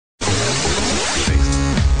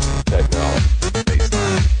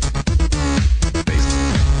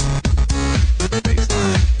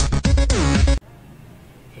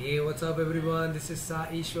up everyone, this is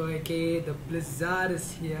Saisho aka the Blizzard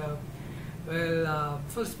is here. Well,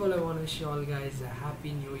 first of all I want to wish you all guys a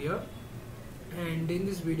happy new year, and in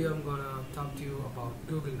this video I'm gonna talk to you about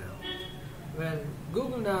Google Now. Well,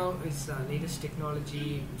 Google Now is the latest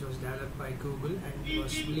technology which was developed by Google and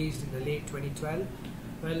was released in the late 2012.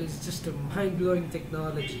 Well, it's just a mind-blowing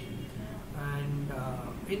technology, and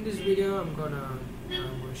in this video I'm gonna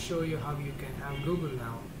show you how you can have Google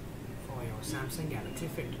Now for your Samsung Galaxy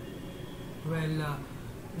Fit. Well,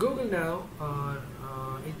 Google Now,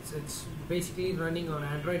 it's basically running on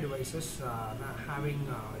Android devices, having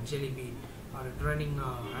Jelly Bean, or running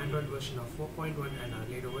Android version of 4.1 and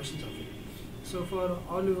later versions of it. So for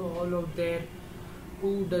all out there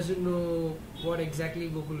who doesn't know what exactly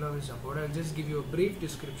Google Now is about, I'll just give you a brief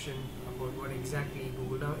description about what exactly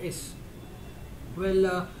Google Now is.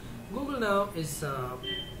 Well, Google Now is a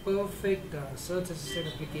perfect search assisted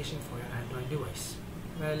application for your Android device.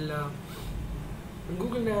 Well,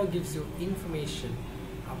 Google Now gives you information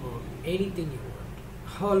about anything you want,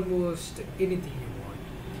 almost anything you want.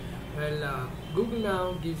 Well, Google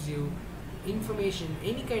Now gives you information,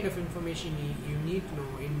 any kind of information you need to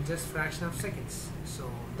know in just fraction of seconds. So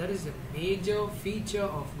that is a major feature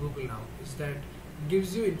of Google Now, is that it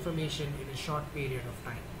gives you information in a short period of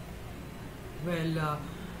time. Well,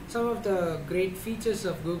 some of the great features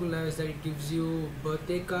of Google Now is that it gives you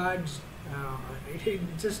birthday cards. It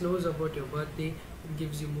just knows about your birthday. It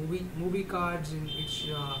gives you movie cards, in which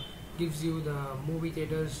gives you the movie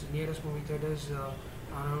theaters, nearest movie theaters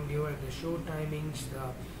around you, and the show timings,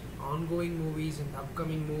 the ongoing movies and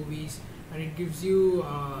upcoming movies. And it gives you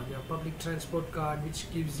the public transport card, which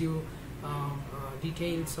gives you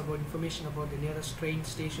details about information about the nearest train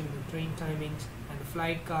station, the train timings, and the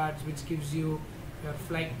flight cards, which gives you your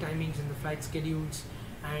flight timings and the flight schedules,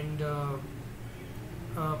 and the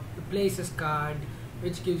places card,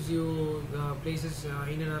 which gives you the places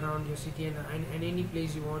in and around your city, and any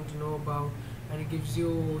place you want to know about. And it gives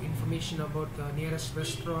you information about the nearest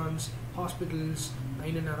restaurants, hospitals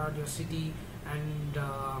in and around your city. And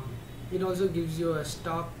it also gives you a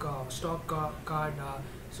stock card,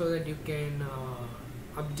 so that you can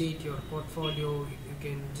update your portfolio. You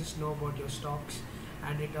can just know about your stocks.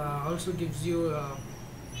 And it also gives you a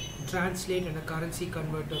translate and a currency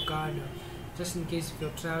converter card, just in case if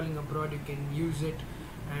you're traveling abroad you can use it,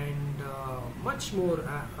 and much more.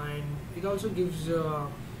 And it also gives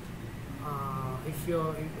if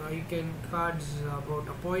you can cards about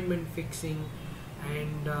appointment fixing,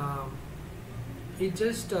 and it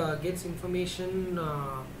just gets information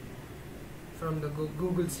from the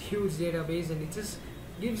Google's huge database, and it just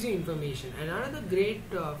gives you information. And another great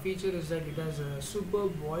feature is that it has a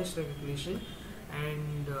superb voice recognition,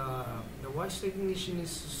 and the voice recognition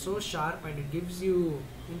is so sharp, and it gives you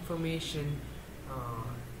information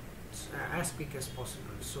as quick as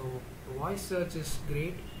possible. So the voice search is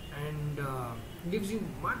great, and gives you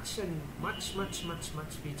much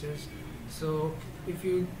features. So if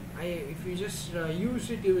you just use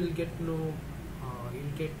it, you will get you'll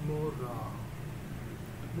get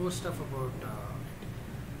more stuff about it.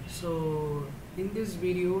 So in this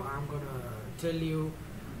video I'm gonna tell you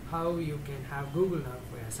how you can have Google Now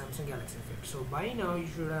for your Samsung Galaxy Fit. So by now you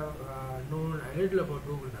should have known a little about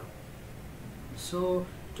Google Now. So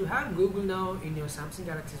to have Google Now in your Samsung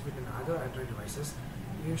Galaxy Fit and other Android devices,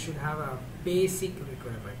 you should have a basic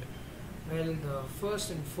requirement. Well, the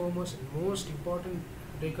first and foremost and most important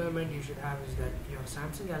requirement you should have is that your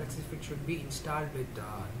Samsung Galaxy Fit should be installed with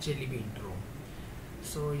Jelly Bean ROM.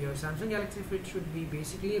 So your Samsung Galaxy Fit should be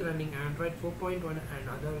basically running Android 4.1 and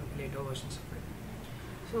other later versions of it.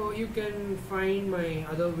 So you can find my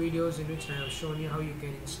other videos in which I have shown you how you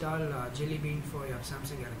can install Jelly Bean for your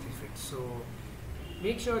Samsung Galaxy Fit. So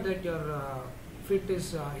make sure that your Fit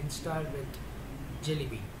is installed with Jelly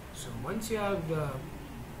Bean. So once you have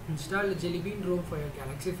installed the Jelly Bean ROM for your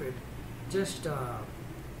Galaxy Fit, just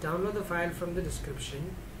download the file from the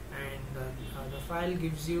description, and the file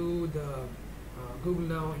gives you the Google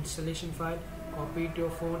Now installation file. Copy it to your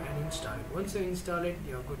phone and install it. Once you install it,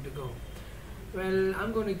 you're good to go. Well,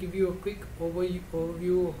 I'm going to give you a quick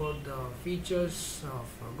overview about the features of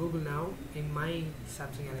Google Now in my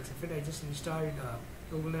Samsung Galaxy Fit. I just installed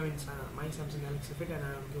Google Now in my Samsung Galaxy Fit, and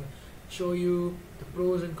I'm going to show you the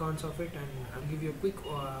pros and cons of it, and I'll give you a quick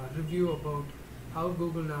review about how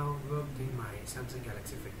Google Now worked in my Samsung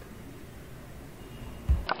Galaxy Fit.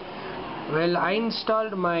 Well, I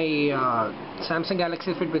installed my Samsung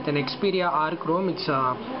Galaxy Fit with an Xperia Arc ROM. It's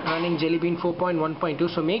running Jelly Bean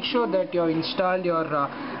 4.1.2. So make sure that you install your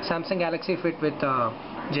Samsung Galaxy Fit with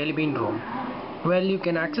Jelly Bean ROM. Well, you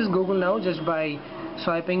can access Google Now just by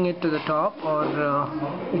swiping it to the top, or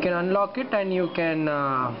you can unlock it and you can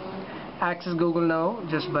access Google Now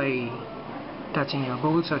just by touching your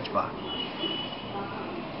Google search bar.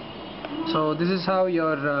 So this is how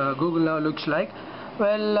your Google Now looks like.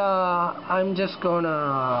 Well, I'm just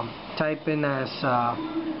gonna type in as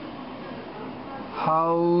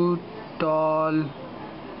how tall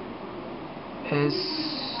is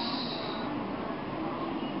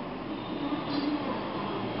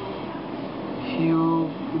Hugh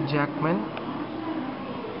Jackman.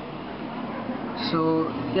 So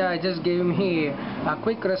yeah, it just gave me a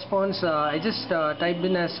quick response. I just typed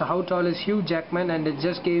in as how tall is Hugh Jackman, and it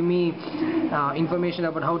just gave me information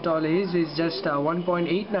about how tall he is. It's just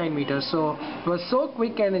 1.89 meters. So it was so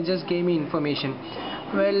quick and it just gave me information.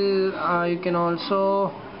 Well, you can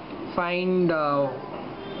also find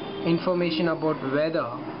information about weather.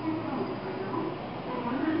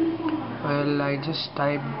 Well, I just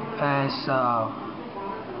typed as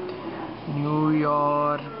New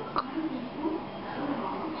York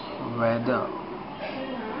weather.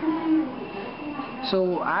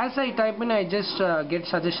 So as I type in, I just get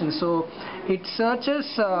suggestions. So it searches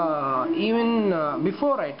even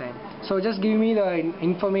before I type. So just give me the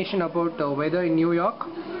information about weather in New York.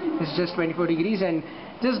 It's just 24 degrees, and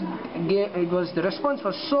just the response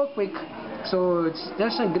was so quick. So it's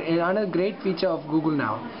just another great feature of Google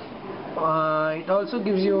Now. It also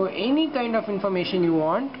gives you any kind of information you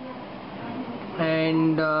want,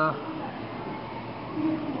 and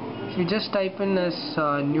if you just type in as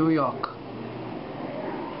New York,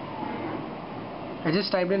 I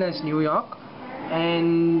just typed in as New York,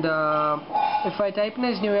 and if I type in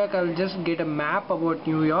as New York, I will just get a map about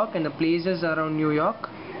New York and the places around New York.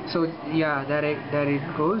 So yeah, there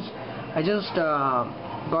it goes. I just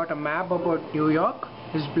got a map about New York,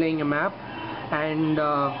 displaying a map, and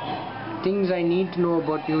things I need to know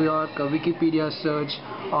about New York, Wikipedia search,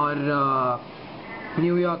 or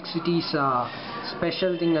New York City's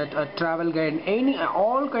special thing, a travel guide,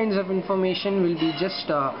 all kinds of information will be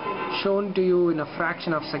just shown to you in a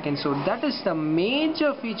fraction of seconds. So that is the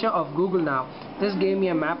major feature of Google Now. This gave me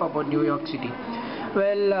a map about New York City.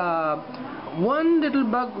 Well, one little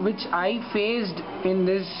bug which I faced in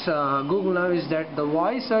this Google Now is that the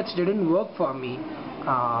voice search didn't work for me,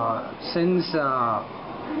 since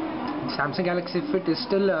Samsung Galaxy Fit is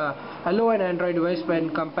still a low-end Android device when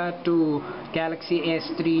compared to Galaxy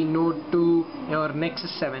S3, Note 2 or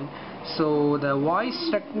Nexus 7. So the voice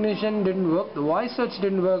recognition didn't work, the voice search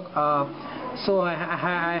didn't work, so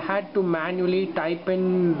I had to manually type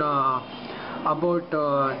in about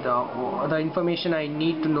the information I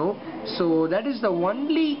need to know. So that is the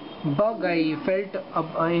only bug I felt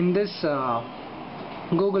in this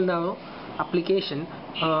Google Now application.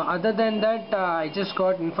 Other than that, I just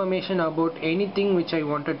got information about anything which I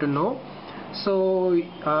wanted to know. So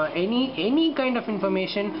any kind of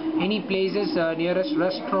information, any places, nearest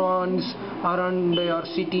restaurants around your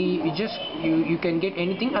city, you can get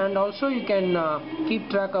anything, and also you can keep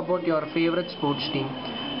track about your favorite sports team.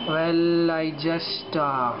 Well, I just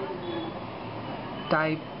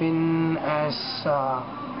type in as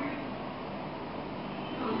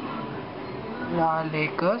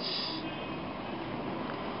Lakers.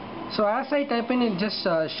 So as I type in, it just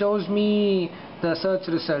shows me the search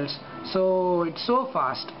results. So it's so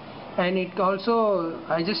fast, and it also,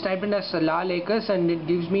 I just typed in as Lakers, and it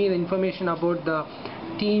gives me the information about the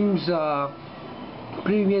team's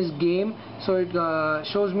previous game. So it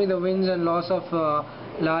shows me the wins and loss of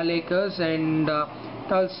Lakers, and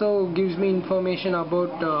it also gives me information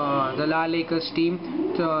about the Lakers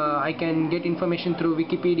team. So I can get information through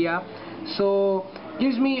Wikipedia. So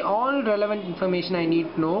gives me all relevant information I need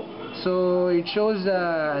to know. So it shows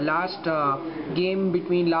the last game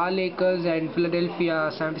between Lakers and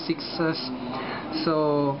Philadelphia 76ers.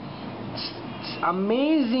 So it's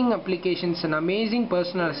amazing application, it's an amazing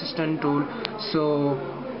personal assistant tool. So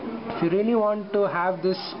if you really want to have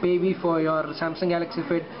this baby for your Samsung Galaxy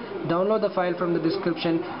Fit, download the file from the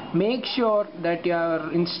description. Make sure that you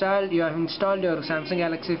have installed your Samsung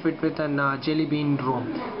Galaxy Fit with an Jelly Bean ROM.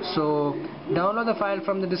 So download the file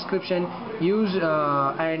from the description, use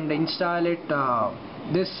and install it,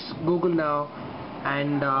 this Google Now.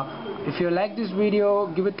 And if you like this video,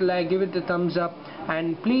 give it a like, give it a thumbs up,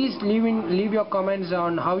 and please leave your comments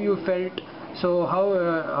on how you felt. So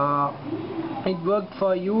how it worked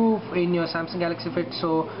for you in your Samsung Galaxy Fit.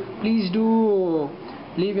 So please do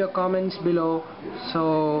leave your comments below.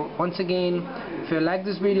 So once again, if you like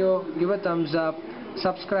this video, give a thumbs up,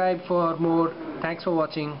 subscribe for more. Thanks for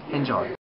watching. Enjoy.